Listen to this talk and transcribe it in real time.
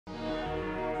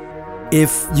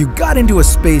If you got into a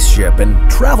spaceship and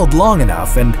traveled long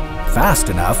enough and fast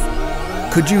enough,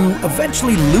 could you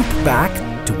eventually loop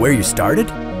back to where you started?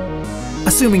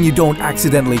 Assuming you don't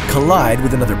accidentally collide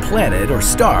with another planet or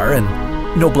star and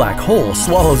no black hole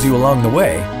swallows you along the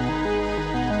way.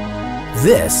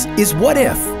 This is What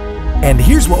If, and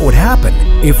here's what would happen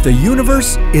if the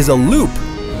universe is a loop.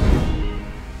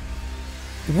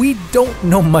 We don't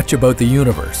know much about the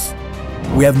universe.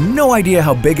 We have no idea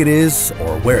how big it is,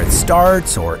 or where it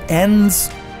starts or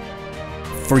ends.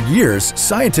 For years,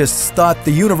 scientists thought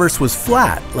the universe was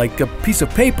flat, like a piece of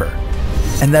paper,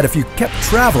 and that if you kept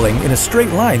traveling in a straight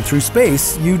line through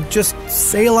space, you'd just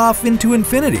sail off into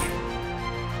infinity.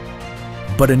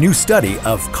 But a new study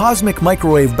of cosmic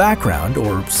microwave background,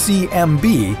 or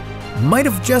CMB, might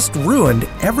have just ruined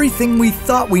everything we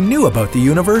thought we knew about the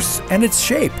universe and its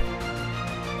shape.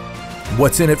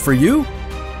 What's in it for you?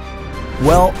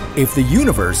 Well, if the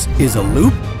universe is a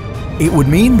loop, it would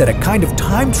mean that a kind of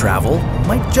time travel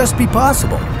might just be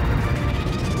possible.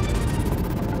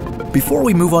 Before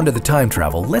we move on to the time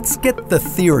travel, let's get the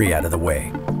theory out of the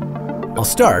way. I'll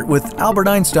start with Albert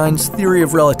Einstein's theory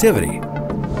of relativity.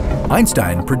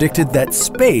 Einstein predicted that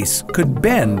space could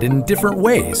bend in different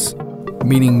ways,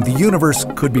 meaning the universe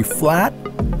could be flat,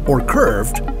 or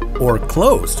curved, or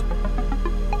closed.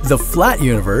 The flat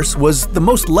universe was the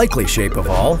most likely shape of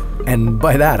all, and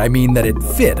by that I mean that it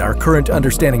fit our current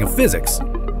understanding of physics.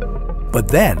 But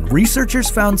then, researchers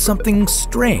found something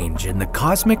strange in the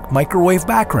cosmic microwave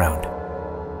background.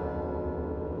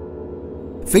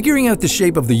 Figuring out the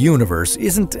shape of the universe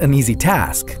isn't an easy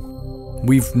task.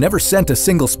 We've never sent a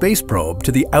single space probe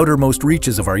to the outermost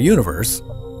reaches of our universe.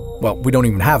 Well, we don't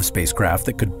even have spacecraft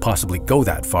that could possibly go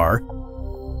that far.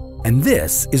 And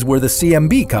this is where the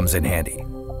CMB comes in handy,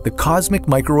 the cosmic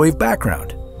microwave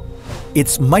background.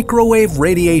 It's microwave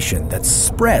radiation that's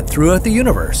spread throughout the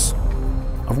universe,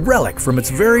 a relic from its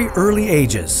very early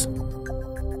ages.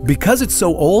 Because it's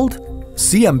so old,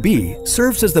 CMB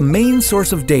serves as the main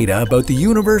source of data about the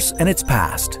universe and its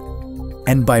past.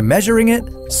 And by measuring it,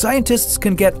 scientists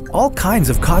can get all kinds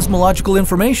of cosmological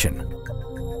information.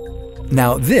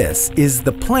 Now this is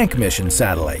the Planck mission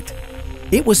satellite.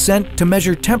 It was sent to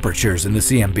measure temperatures in the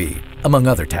CMB, among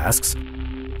other tasks.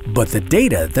 But the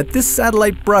data that this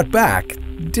satellite brought back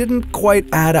didn't quite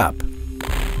add up.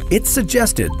 It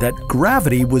suggested that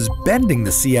gravity was bending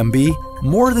the CMB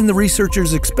more than the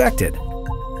researchers expected.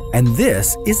 And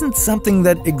this isn't something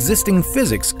that existing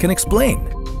physics can explain.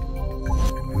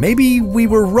 Maybe we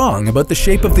were wrong about the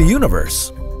shape of the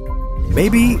universe.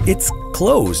 Maybe it's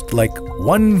closed like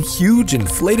one huge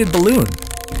inflated balloon.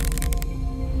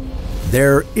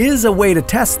 There is a way to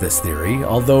test this theory,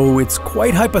 although it's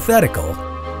quite hypothetical.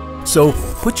 So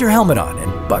put your helmet on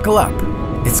and buckle up.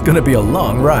 It's gonna be a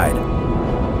long ride.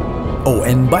 Oh,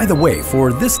 and by the way,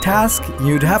 for this task,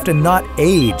 you'd have to not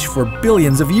age for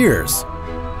billions of years.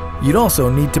 You'd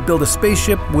also need to build a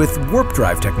spaceship with warp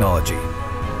drive technology.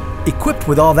 Equipped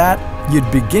with all that, you'd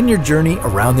begin your journey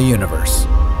around the universe.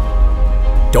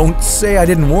 Don't say I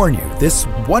didn't warn you. This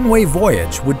one-way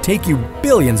voyage would take you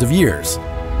billions of years.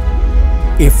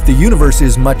 If the universe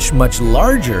is much, much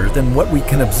larger than what we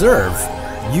can observe,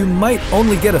 you might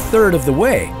only get a third of the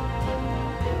way.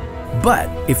 But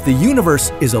if the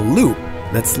universe is a loop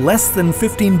that's less than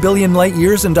 15 billion light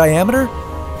years in diameter,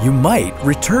 you might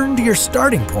return to your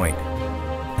starting point.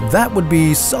 That would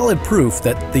be solid proof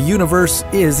that the universe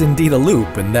is indeed a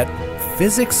loop and that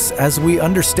physics as we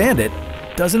understand it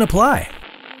doesn't apply.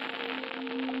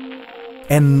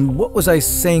 And what was I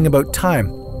saying about time?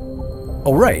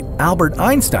 Oh right, Albert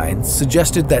Einstein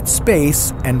suggested that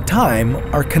space and time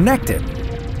are connected.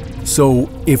 So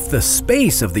if the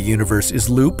space of the universe is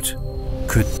looped,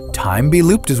 could time be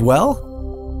looped as well?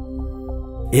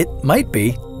 It might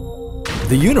be.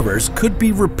 The universe could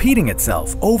be repeating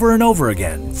itself over and over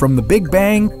again, from the Big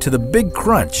Bang to the Big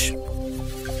Crunch.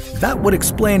 That would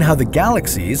explain how the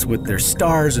galaxies, with their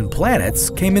stars and planets,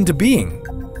 came into being.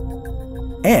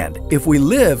 And if we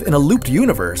live in a looped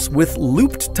universe with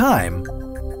looped time,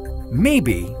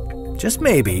 maybe, just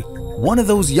maybe, one of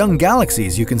those young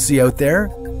galaxies you can see out there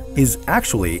is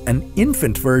actually an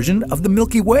infant version of the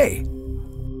Milky Way.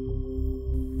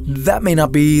 That may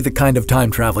not be the kind of time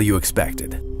travel you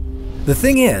expected. The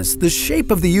thing is, the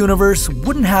shape of the universe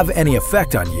wouldn't have any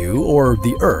effect on you or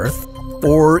the Earth,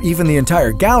 or even the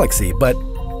entire galaxy, but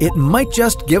it might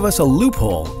just give us a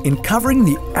loophole in covering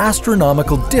the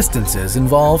astronomical distances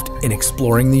involved in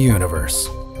exploring the universe.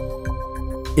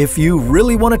 If you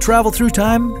really want to travel through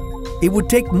time, it would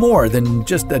take more than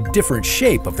just a different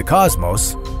shape of the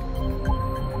cosmos.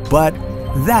 But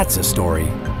that's a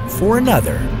story for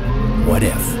another What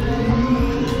If.